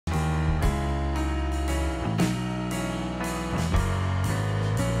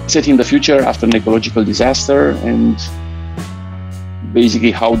set in the future after an ecological disaster, and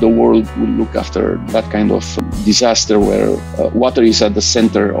basically how the world will look after that kind of disaster, where water is at the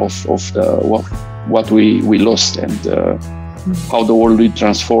center of what we lost, and how the world will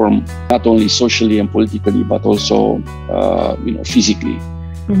transform, not only socially and politically, but also physically,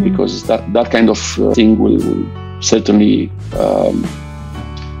 because that kind of thing will certainly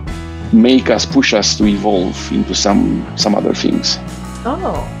push us to evolve into some other things.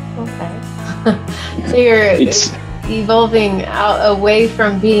 Oh, okay. So you're evolving away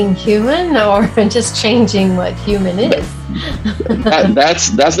from being human, or just changing what human is?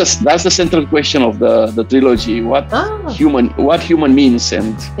 That's the central question of the trilogy. What human means,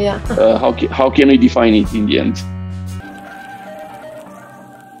 and how can we define it in the end?